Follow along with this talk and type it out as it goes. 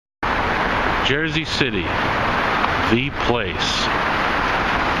Jersey City, the place.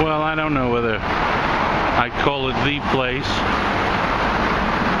 Well, I don't know whether I'd call it the place,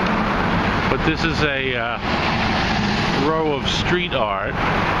 but this is a row of street art,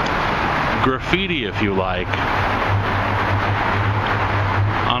 graffiti if you like,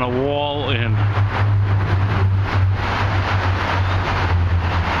 on a wall in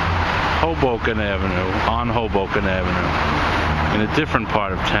Hoboken Avenue, on Hoboken Avenue, in a different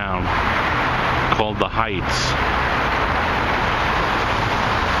part of town called the Heights.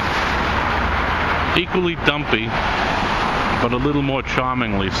 Equally dumpy, but a little more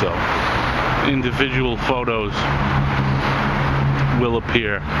charmingly so. Individual photos will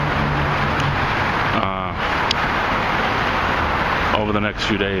appear over the next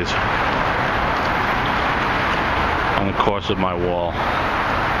few days on the course of my wall.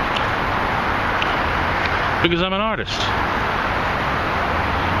 Because I'm an artist.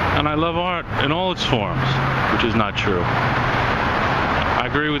 And I love art in all its forms, which is not true. I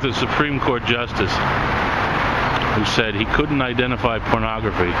agree with the Supreme Court Justice who said he couldn't identify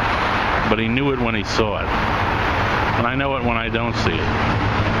pornography, but he knew it when he saw it. And I know it when I don't see it.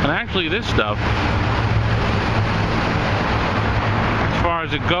 And actually this stuff, as far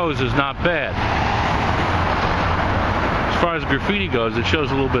as it goes, is not bad. As far as graffiti goes, it shows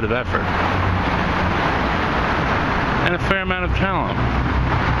a little bit of effort. And a fair amount of talent.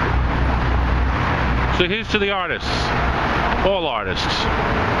 So here's to the artists. All artists.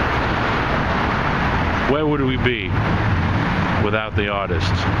 Where would we be without the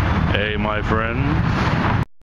artists? Eh, my friend?